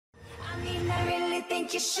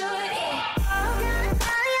think you should, yeah.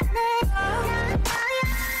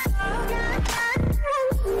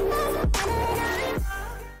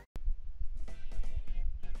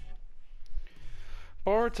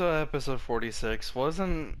 Boruto episode 46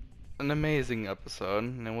 wasn't an amazing episode,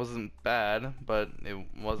 and it wasn't bad, but it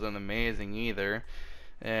wasn't amazing either.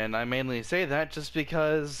 And I mainly say that just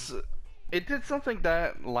because it did something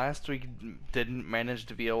that last week didn't manage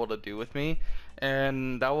to be able to do with me,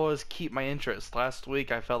 and that was keep my interest. Last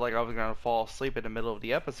week I felt like I was going to fall asleep in the middle of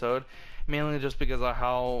the episode, mainly just because of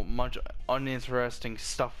how much uninteresting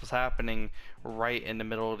stuff was happening right in the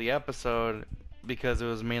middle of the episode, because it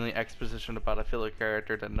was mainly exposition about a filler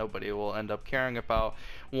character that nobody will end up caring about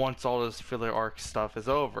once all this filler arc stuff is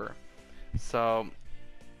over. So,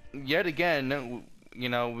 yet again, you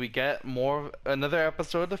know, we get another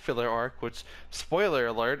episode of the filler arc, which, spoiler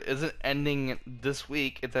alert, isn't ending this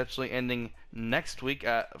week. It's actually ending next week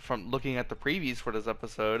from looking at the previews for this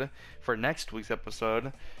episode, for next week's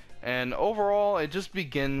episode. And overall, it just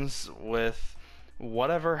begins with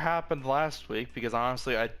whatever happened last week, because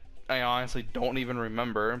honestly, I honestly don't even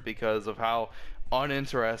remember because of how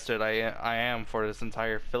uninterested I am for this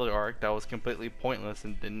entire filler arc that was completely pointless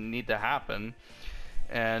and didn't need to happen.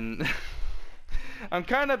 And I'm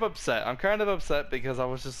kind of upset. I'm kind of upset because I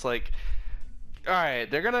was just like, alright,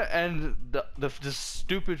 they're gonna end this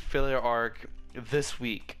stupid filler arc this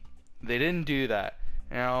week. They didn't do that.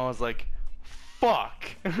 And I was like, fuck.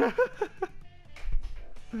 I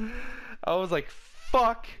was like,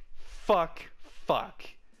 fuck.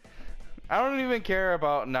 I don't even care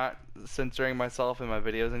about not censoring myself in my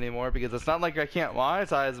videos anymore, because it's not like I can't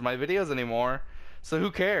monetize my videos anymore, so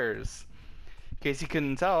who cares? In case you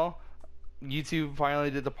couldn't tell, YouTube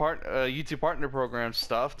finally did the YouTube partner program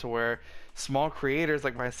stuff to where small creators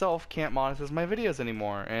like myself can't monetize my videos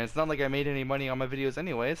anymore, and it's not like I made any money on my videos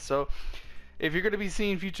anyways. So if you're going to be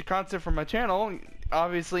seeing future content from my channel,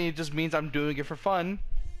 obviously it just means I'm doing it for fun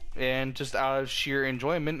and just out of sheer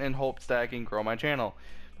enjoyment and hopes that I can grow my channel.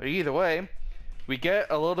 But either way, we get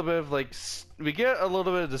a little bit of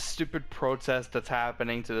the stupid protest that's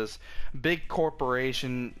happening to this big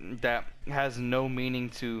corporation that has no meaning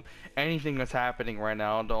to anything that's happening right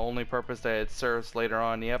now. The only purpose that it serves later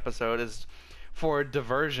on in the episode is for a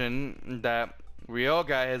diversion that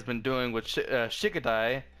Ryoga has been doing with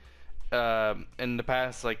Shikadai in the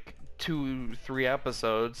past like 2-3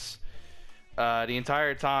 episodes. The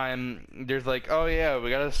entire time there's like, oh yeah,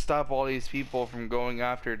 we gotta stop all these people from going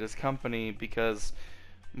after this company because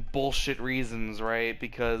bullshit reasons, right?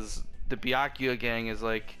 Because the Byakuya gang is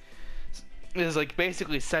like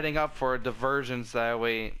basically setting up for a diversion so that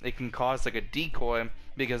way it can cause like a decoy,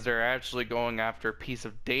 because they're actually going after a piece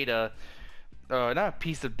of data, not a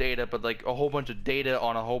piece of data, but like a whole bunch of data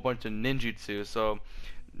on a whole bunch of ninjutsu. So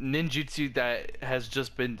ninjutsu that has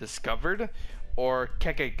just been discovered, or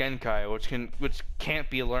Kekkei Genkai, which can't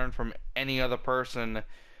be learned from any other person,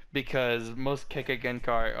 because most Kekkei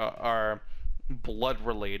Genkai are blood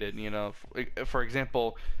related. You know, for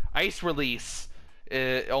example, Ice Release,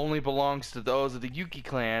 it only belongs to those of the Yuki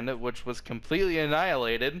clan, which was completely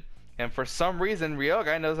annihilated, and for some reason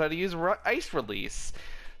Ryoga knows how to use Ice Release.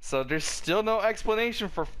 So there's still no explanation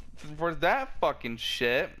for that fucking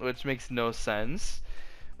shit, which makes no sense.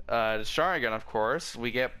 The Sharingan, of course,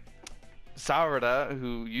 we get Saurada,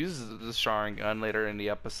 who uses the Sharingan later in the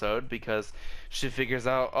episode, because she figures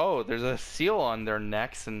out, oh, there's a seal on their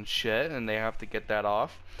necks and shit, and they have to get that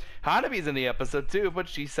off. Hanabi's in the episode too, but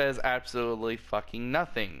she says absolutely fucking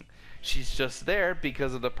nothing. She's just there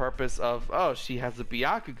because of the purpose of, oh, she has a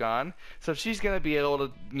Byakugan, so she's gonna be able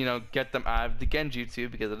to, you know, get them out of the Genjutsu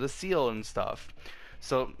because of the seal and stuff.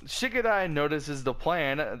 So Shikadai notices the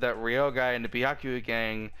plan that Ryoga and the Byakuya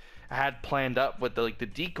gang had planned up with the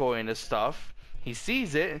decoy and the stuff. He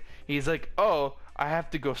sees it, he's like, oh, I have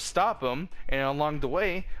to go stop him, and along the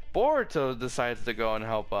way Boruto decides to go and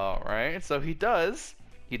help out, right? So he does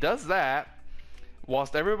that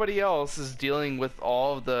whilst everybody else is dealing with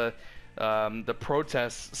all of the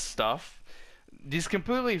protest stuff. These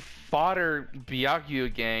completely fodder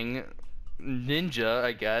Byakuya gang ninja,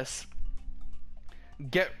 I guess,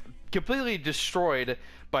 get completely destroyed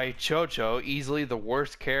by Chocho, easily the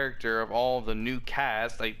worst character of all of the new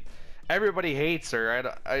cast. Like, everybody hates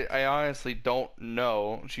her. I honestly don't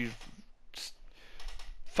know. She's just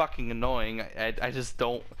fucking annoying. I just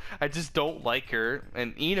don't like her.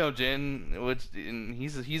 And Inojin,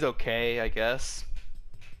 he's okay, I guess.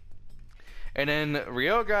 And then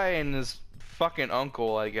Ryoga and his fucking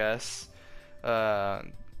uncle, I guess,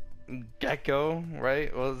 Gecko, right?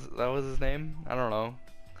 That was his name? I don't know.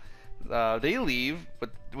 They leave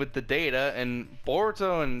with the data, and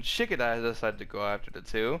Boruto and Shikadai decide to go after the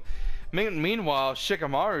two. Meanwhile,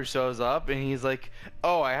 Shikamaru shows up, and he's like,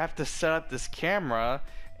 "Oh, I have to set up this camera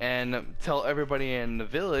and tell everybody in the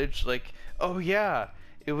village, like, oh yeah,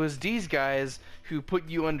 it was these guys who put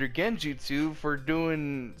you under Genjutsu for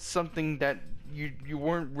doing something that you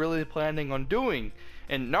weren't really planning on doing."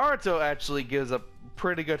 And Naruto actually gives a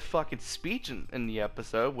pretty good fucking speech in the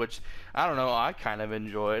episode, which, I don't know, I kind of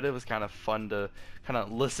enjoyed. It was kind of fun to kind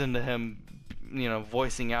of listen to him,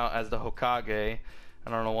 voicing out as the Hokage. I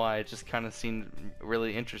don't know why, it just kind of seemed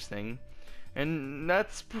really interesting. And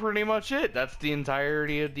that's pretty much it. That's the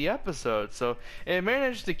entirety of the episode. So it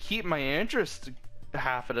managed to keep my interest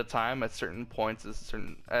half at a time at certain points,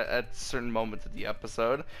 at certain moments of the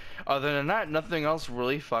episode. Other than that, nothing else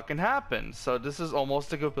really fucking happened. So this is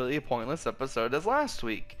almost a completely pointless episode as last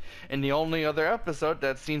week. And the only other episode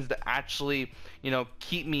that seems to actually,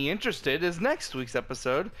 keep me interested is next week's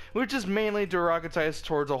episode, which is mainly derogatized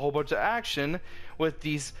towards a whole bunch of action with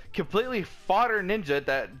these completely fodder ninja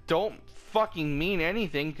that don't fucking mean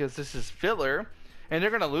anything because this is filler. And they're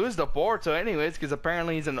gonna lose to Boruto anyways, because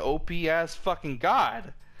apparently he's an OP-ass fucking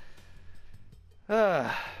god.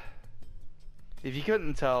 If you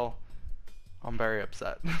couldn't tell, I'm very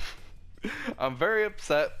upset. I'm very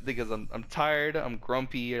upset because I'm tired, I'm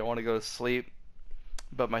grumpy, I want to go to sleep.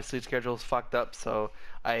 But my sleep schedule is fucked up, so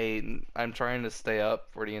I'm trying to stay up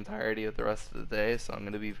for the entirety of the rest of the day, so I'm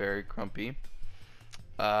gonna be very grumpy.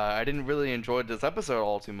 I didn't really enjoy this episode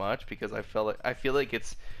all too much because I feel like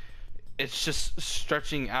it's just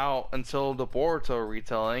stretching out until the Boruto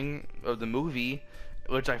retelling of the movie,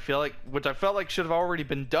 which I felt like should have already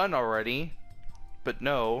been done already, but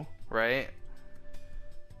no, right?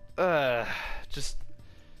 Just,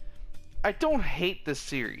 I don't hate this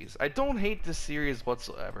series. I don't hate this series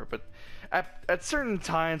whatsoever, but at certain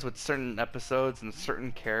times with certain episodes and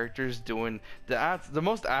certain characters doing the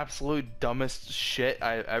most absolute dumbest shit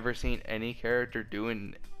I've ever seen any character do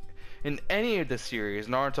in any of the series,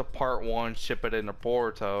 Naruto Part 1, Shippuden, or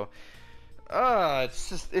Boruto,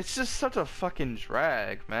 it's just such a fucking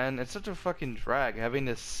drag, man. It's such a fucking drag having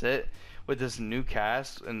to sit with this new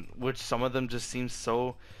cast, and which some of them just seem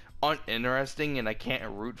so uninteresting and I can't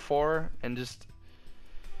root for, and just,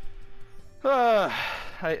 I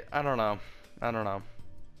don't know.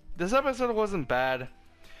 This episode wasn't bad.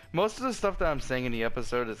 Most of the stuff that I'm saying in the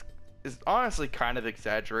episode is honestly kind of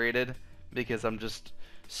exaggerated because I'm just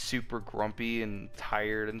super grumpy and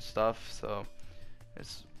tired and stuff, so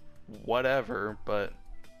it's whatever. But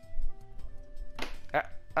I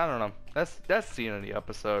don't know, that's the end of the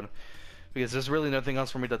episode because there's really nothing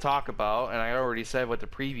else for me to talk about, and I already said what the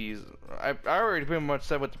previews I already pretty much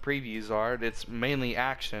said what the previews are. It's mainly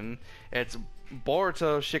action. It's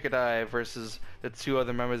Boruto Shikadai versus the two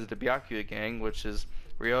other members of the Byakuya gang, which is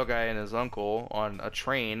Ryogai and his uncle on a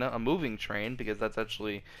train, a moving train, because that's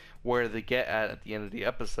actually where they get at the end of the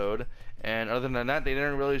episode. And other than that, they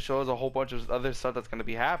didn't really show us a whole bunch of other stuff that's going to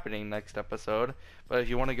be happening next episode. But if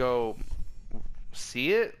you want to go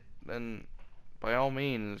see it, then by all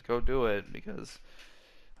means, go do it, because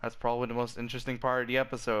that's probably the most interesting part of the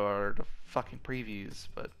episode, are the fucking previews.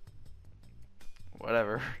 But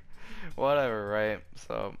whatever. Whatever, right?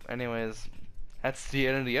 So anyways, that's the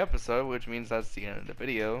end of the episode, which means that's the end of the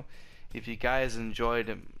video. If you guys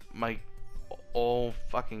enjoyed my old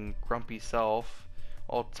fucking grumpy self,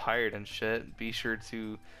 all tired and shit, be sure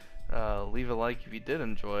to leave a like if you did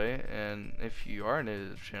enjoy, and if you are new to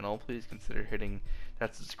the channel, please consider hitting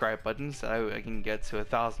that subscribe button so I can get to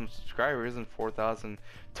 1,000 subscribers and 4,000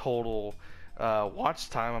 total watch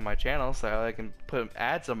time on my channel, so I can put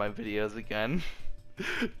ads on my videos again.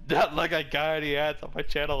 Not like I got any ads on my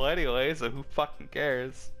channel anyway, so who fucking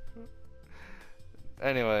cares?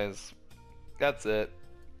 Anyways, that's it.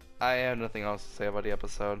 I have nothing else to say about the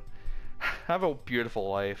episode. Have a beautiful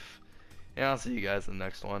life, and I'll see you guys in the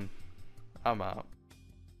next one. I'm out.